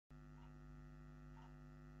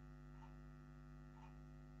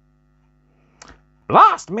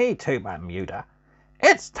Blast me to Bermuda!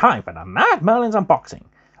 It's time for the Mad Merlins unboxing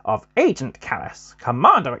of Agent Kallus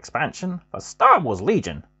Commander Expansion for Star Wars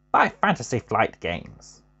Legion by Fantasy Flight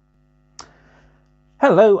Games.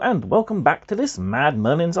 Hello and welcome back to this Mad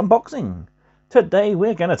Merlins unboxing. Today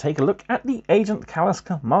we're going to take a look at the Agent Kallus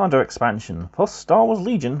Commander Expansion for Star Wars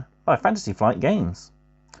Legion by Fantasy Flight Games.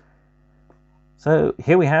 So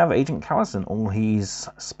here we have Agent Kallus in all his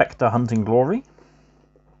Spectre hunting glory.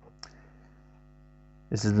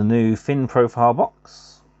 This is the new fin profile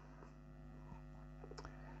box.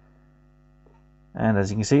 And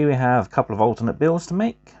as you can see, we have a couple of alternate builds to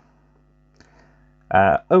make.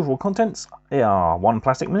 Overall contents are 1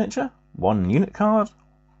 plastic miniature, 1 unit card,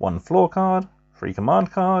 1 floor card, 3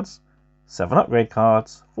 command cards, 7 upgrade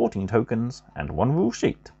cards, 14 tokens, and 1 rule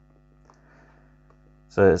sheet.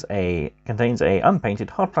 So it contains a unpainted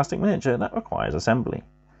hard plastic miniature that requires assembly.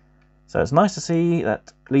 So it's nice to see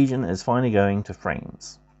that Legion is finally going to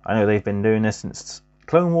frames. I know they've been doing this since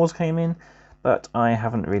Clone Wars came in, but I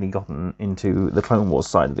haven't really gotten into the Clone Wars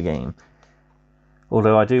side of the game.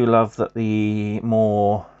 Although I do love that the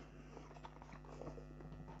more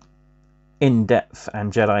in-depth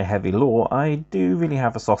and Jedi-heavy lore, I do really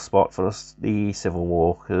have a soft spot for the Civil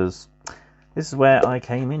War, because this is where I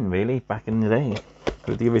came in, really, back in the day,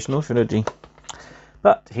 with the original trilogy.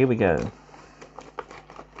 But here we go.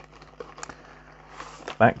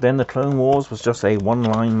 Back then, the Clone Wars was just a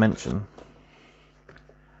one-line mention.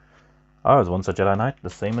 I was once a Jedi Knight,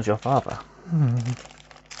 the same as your father.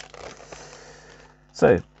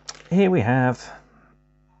 So, here we have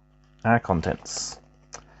our contents.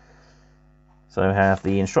 So we have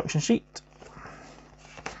the instruction sheet.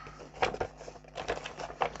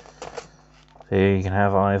 So you can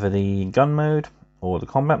have either the gun mode or the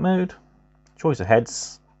combat mode. Choice of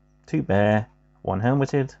heads, 2 bear, 1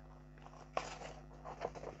 helmeted.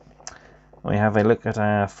 We have a look at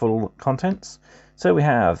our full contents. So we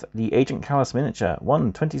have the Agent Kallus miniature,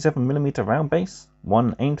 1 27mm round base,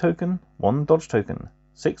 1 aim token, 1 dodge token,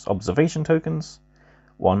 6 observation tokens,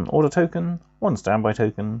 1 order token, 1 standby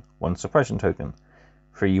token, 1 suppression token,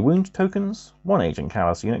 3 wound tokens, 1 Agent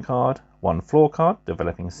Kallus unit card, 1 floor card,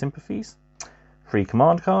 developing sympathies, 3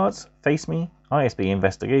 command cards, Face Me, ISB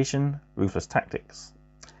Investigation, Ruthless Tactics,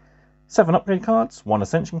 7 upgrade cards, 1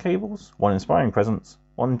 Ascension Cables, 1 Inspiring Presence,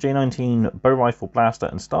 1 J19 Bow Rifle Blaster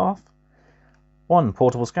and Staff, 1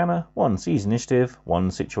 Portable Scanner, 1 Seize Initiative, 1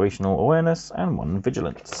 Situational Awareness, and 1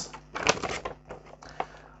 Vigilance.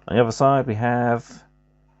 On the other side we have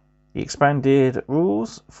the expanded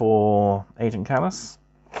rules for Agent Kallus.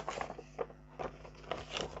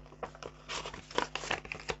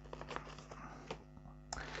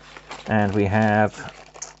 And we have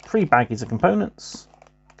 3 baggies of components,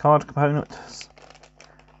 card components,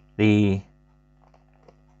 the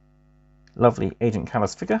lovely Agent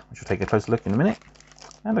Kallus figure, which we'll take a closer look in a minute,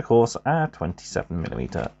 and of course our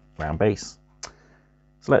 27mm round base.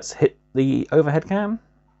 So let's hit the overhead cam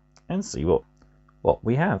and see what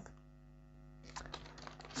we have.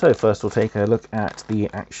 So first we'll take a look at the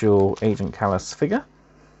actual Agent Kallus figure.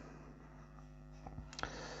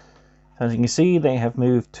 As you can see, they have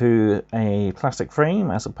moved to a plastic frame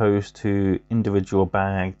as opposed to individual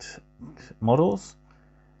bagged models,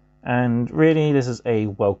 and really this is a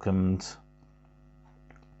welcomed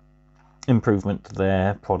improvement to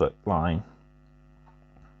their product line.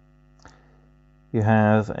 You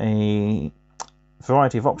have a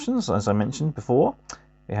variety of options, as I mentioned before.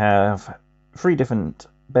 We have 2 different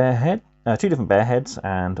bear heads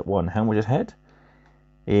and 1 helmeted head.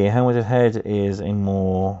 The helmeted head is a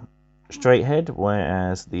more straight head,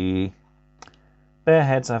 whereas the bear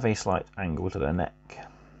heads have a slight angle to their neck.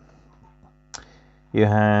 You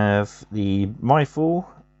have the rifle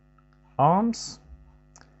arms,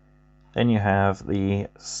 then you have the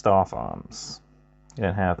staff arms. You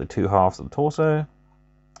then have the 2 halves of the torso,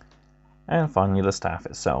 and finally the staff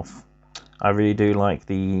itself. I really do like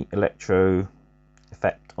the electro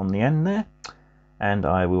effect on the end there, and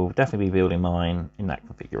I will definitely be building mine in that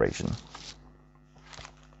configuration.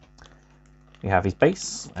 We have his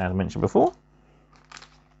base, as I mentioned before,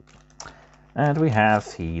 and we have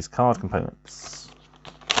his card components.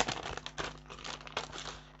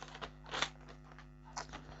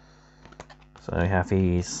 So we have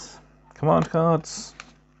his command cards,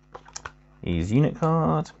 his unit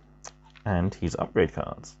card, and his upgrade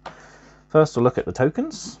cards. First we'll look at the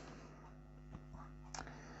tokens.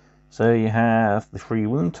 So you have the 3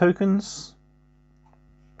 wound tokens,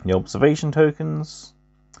 the observation tokens,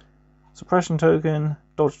 suppression token,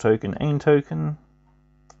 dodge token, aim token,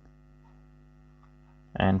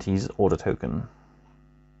 and his order token.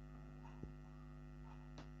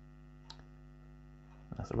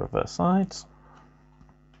 the reverse sides.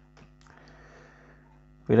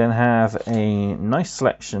 We then have a nice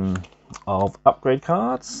selection of upgrade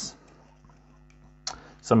cards.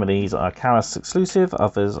 Some of these are Kallus exclusive,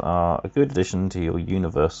 others are a good addition to your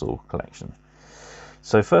universal collection.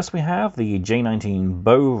 So first we have the J19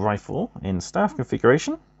 bow rifle in staff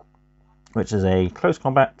configuration, which is a close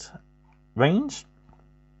combat range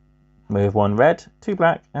with 1 red, 2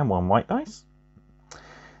 black and 1 white dice.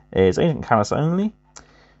 It is Agent Kallus only.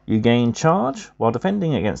 You gain charge. While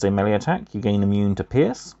defending against a melee attack, you gain immune to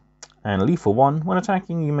pierce. And lethal 1. When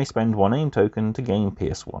attacking, you may spend 1 aim token to gain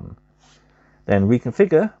pierce 1. Then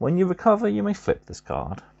reconfigure. When you recover, you may flip this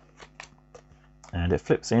card. And it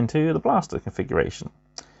flips into the blaster configuration,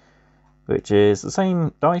 which is the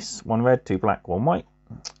same dice, 1 red, 2 black, 1 white,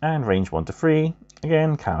 and range 1 to 3.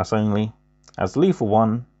 Again, Kallus only. Has lethal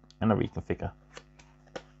 1 and a reconfigure.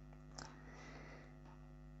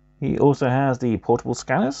 He also has the portable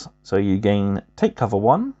scanners, so you gain take cover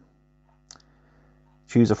 1.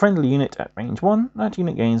 Choose a friendly unit at range 1. That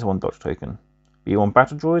unit gains 1 dodge token. B1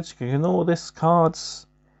 battle droids, you can ignore this card's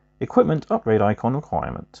equipment upgrade icon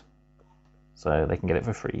requirement. So they can get it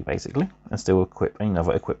for free, basically, and still equip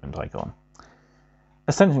another equipment icon.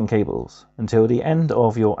 Ascension cables. Until the end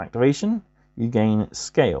of your activation, you gain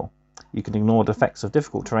scale. You can ignore the effects of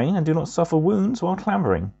difficult terrain and do not suffer wounds while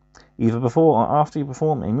clambering. Either before or after you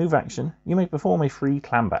perform a move action, you may perform a free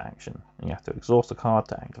clamber action, and you have to exhaust a card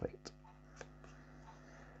to activate.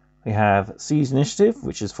 We have Seize Initiative,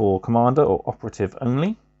 which is for commander or operative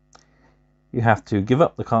only. You have to give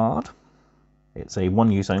up the card. It's a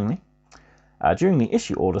 1-use only. During the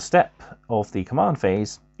issue order step of the command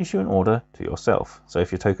phase, issue an order to yourself. So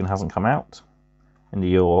if your token hasn't come out and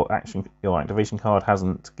your activation card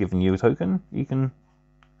hasn't given you a token, you can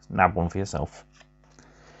nab one for yourself.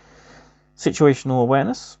 Situational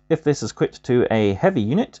awareness. If this is equipped to a heavy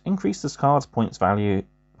unit, increase this card's points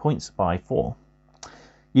by 4.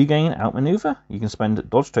 You gain outmaneuver. You can spend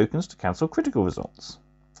dodge tokens to cancel critical results.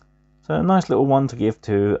 So a nice little one to give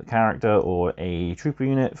to a character or a trooper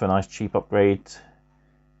unit for a nice cheap upgrade.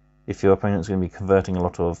 If your opponent's going to be converting a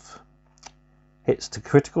lot of hits to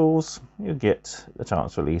criticals, you'll get the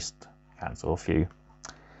chance to at least cancel a few.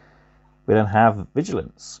 We then have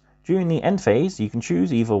Vigilance. During the end phase, you can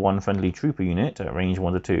choose either 1 friendly trooper unit at range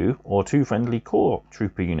 1 to 2, or 2 friendly core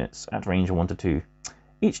trooper units at range 1 to 2.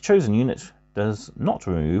 Each chosen unit does not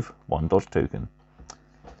remove 1 dodge token.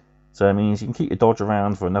 So it means you can keep your dodge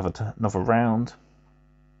around for another round.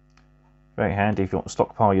 Very handy if you want to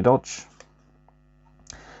stockpile your dodge.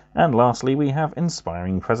 And lastly, we have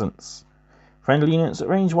Inspiring Presence. Friendly units at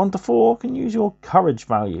range 1 to 4 can use your courage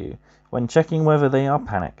value when checking whether they are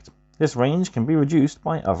panicked. This range can be reduced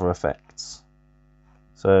by other effects.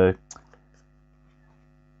 So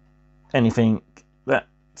anything that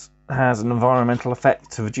has an environmental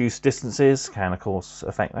effect to reduce distances can of course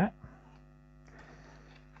affect that.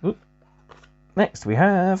 Next we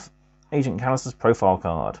have Agent Kallus' profile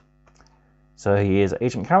card. So he is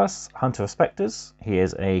Agent Kallus, Hunter of Spectres. He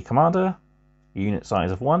is a commander, unit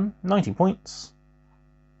size of 1, 90 points.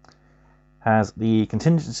 Has the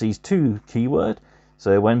contingencies 2 keyword.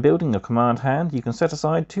 So when building your command hand, you can set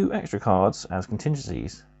aside 2 extra cards as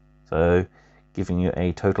contingencies. So giving you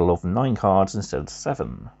a total of 9 cards instead of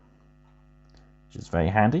 7. Which is very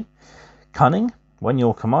handy. Cunning. When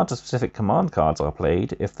your commander-specific command cards are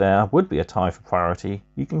played, if there would be a tie for priority,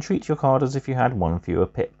 you can treat your card as if you had 1 fewer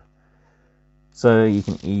pip. So you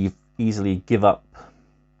can easily give up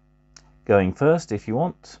going first if you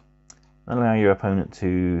want, and allow your opponent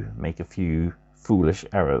to make a few foolish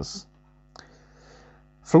errors.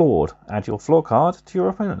 Flawed. Add your flaw card to your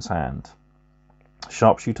opponent's hand.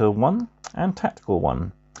 Sharpshooter 1 and Tactical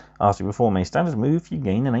 1. After you perform a standard move, you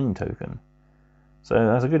gain an aim token. So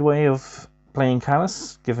that's a good way of playing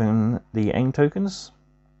Kallus, given the aim tokens.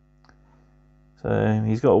 So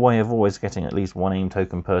he's got a way of always getting at least 1 aim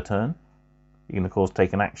token per turn. You can of course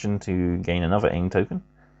take an action to gain another aim token.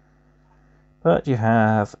 But you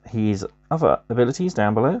have his other abilities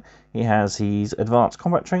down below. He has his Advanced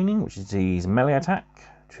Combat Training, which is his melee attack,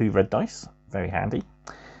 2 red dice, very handy.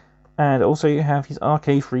 And also you have his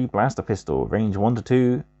RK-free blaster pistol, range 1 to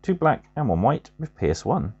 2, 2 black and 1 white with pierce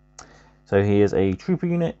 1. So he is a trooper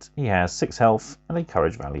unit, he has 6 health and a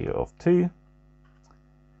courage value of 2.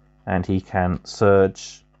 And he can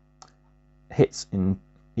surge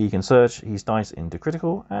surge his dice into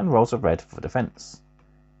critical and rolls a red for defense.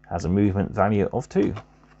 Has a movement value of 2.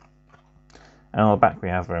 And on the back we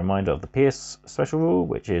have a reminder of the pierce special rule,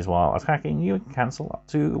 which is while attacking you can cancel up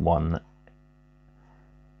to 1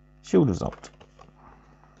 shield result.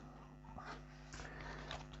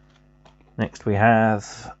 Next we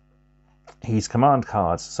have his command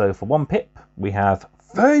cards. So for 1 pip, we have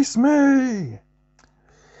Face Me,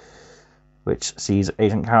 which sees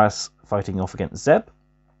Agent Kallus fighting off against Zeb,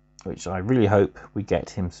 which I really hope we get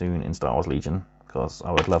him soon in Star Wars Legion, because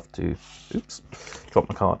I would love to... Oops, drop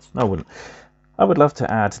my cards. No, I wouldn't. I would love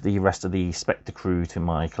to add the rest of the Spectre crew to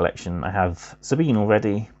my collection. I have Sabine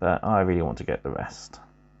already, but I really want to get the rest.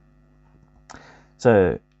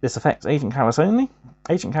 So, this affects Agent Kallus only.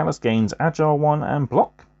 Agent Kallus gains Agile 1 and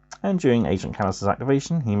Block, and during Agent Kallus'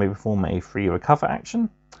 activation, he may perform a free recover action.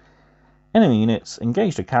 Enemy units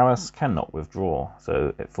engaged with Kallus cannot withdraw,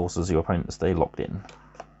 so it forces your opponent to stay locked in.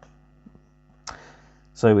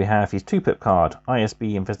 So we have his 2-pip card,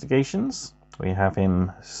 ISB Investigations. We have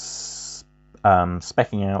him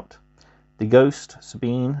specking out the Ghost,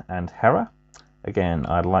 Sabine, and Hera. Again,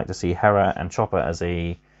 I'd like to see Hera and Chopper as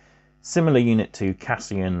a similar unit to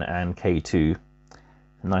Cassian and K2.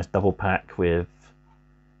 A nice double pack with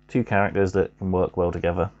 2 characters that can work well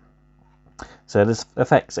together. So this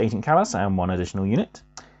affects Agent Kallus and 1 additional unit.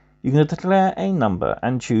 You can declare a number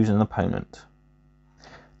and choose an opponent.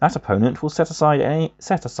 That opponent will set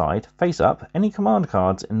aside face up any command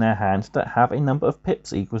cards in their hand that have a number of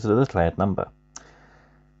pips equal to the declared number.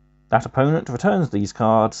 That opponent returns these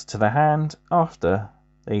cards to their hand after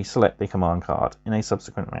they select a command card in a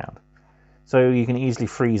subsequent round. So you can easily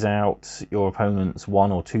freeze out your opponent's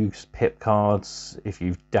 1 or 2 pip cards if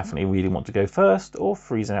you definitely really want to go first, or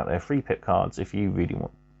freeze out their 3 pip cards if you really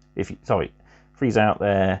want. Freeze out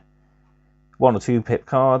their 1 or 2 pip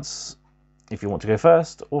cards if you want to go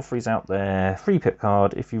first, or freeze out their 3 pip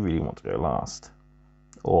card if you really want to go last,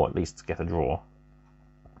 or at least get a draw.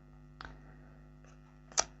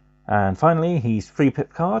 And finally, his 3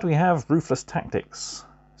 pip card, we have Ruthless Tactics.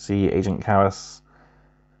 See Agent Kallus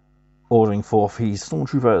ordering forth his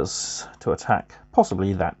stormtroopers to attack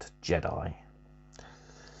possibly that Jedi.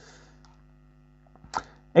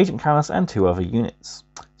 Agent Kallus and 2 other units.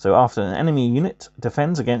 So after an enemy unit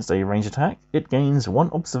defends against a range attack, it gains 1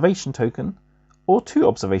 observation token or 2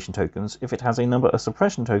 observation tokens if it has a number of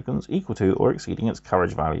suppression tokens equal to or exceeding its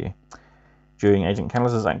courage value. During Agent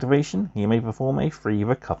Kallus' activation, he may perform a free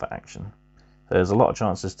recover action. So there's a lot of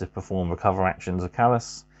chances to perform recover actions of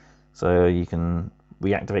Kallus, so you can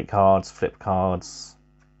reactivate cards, flip cards.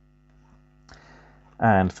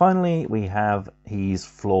 And finally, we have his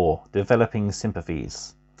flaw, Developing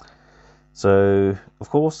Sympathies. So, of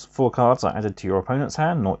course, 4 cards are added to your opponent's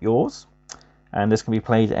hand, not yours, and this can be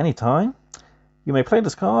played at any time. You may play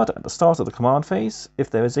this card at the start of the command phase if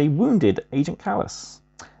there is a wounded Agent Kallus.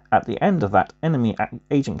 At the end of that enemy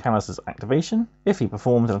Agent Kallus' activation, if he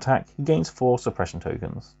performs an attack, he gains 4 suppression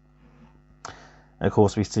tokens. And of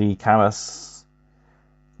course, we see Kallus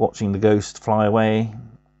watching the Ghost fly away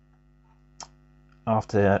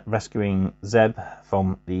after rescuing Zeb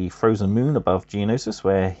from the frozen moon above Geonosis,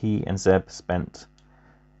 where he and Zeb spent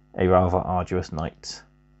a rather arduous night,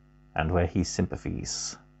 and where his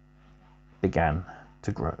sympathies began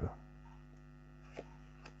to grow.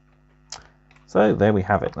 So there we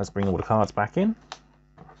have it. Let's bring all the cards back in.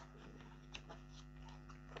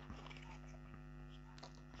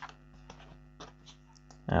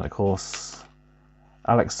 And of course,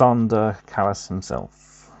 Alexander Kallus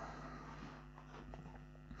himself.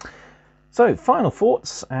 So, final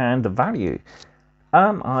thoughts and value.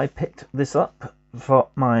 I picked this up for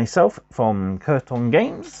myself from Curton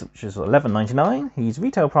Games, which is $11.99. His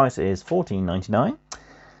retail price is $14.99.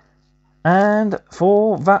 And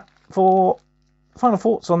for final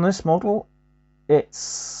thoughts on this model, it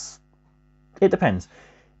depends.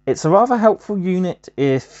 It's a rather helpful unit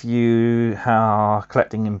if you are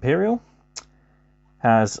collecting Imperial.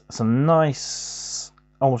 Has some nice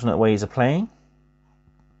alternate ways of playing.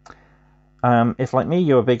 If, like me,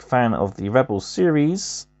 you're a big fan of the Rebels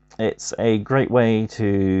series, it's a great way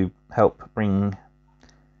to help bring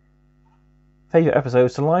favourite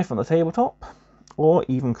episodes to life on the tabletop, or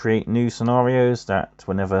even create new scenarios that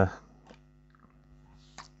were never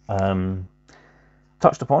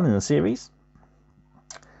touched upon in the series.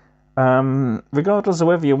 Regardless of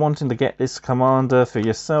whether you're wanting to get this commander for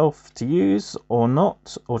yourself to use or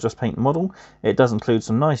not, or just paint the model, it does include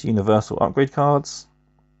some nice universal upgrade cards.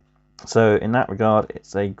 So in that regard,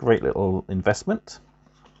 it's a great little investment.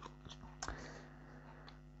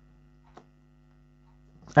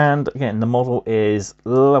 And again, the model is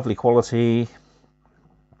lovely quality,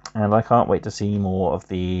 and I can't wait to see more of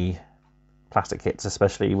the plastic kits,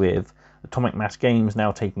 especially with Atomic Mass Games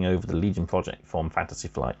now taking over the Legion project from Fantasy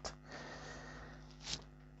Flight.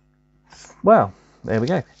 Well, there we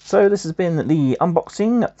go. So this has been the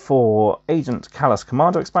unboxing for Agent Kallus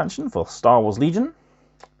Commander expansion for Star Wars Legion.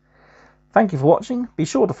 Thank you for watching. Be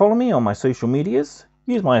sure to follow me on my social medias.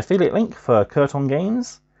 Use my affiliate link for Curton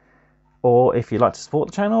Games. Or if you'd like to support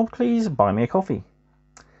the channel, please buy me a coffee.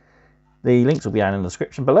 The links will be down in the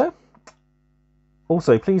description below.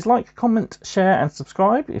 Also, please like, comment, share and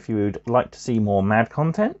subscribe if you would like to see more mad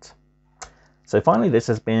content. So finally, this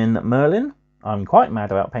has been Merlin. I'm quite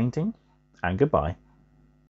mad about painting, and goodbye.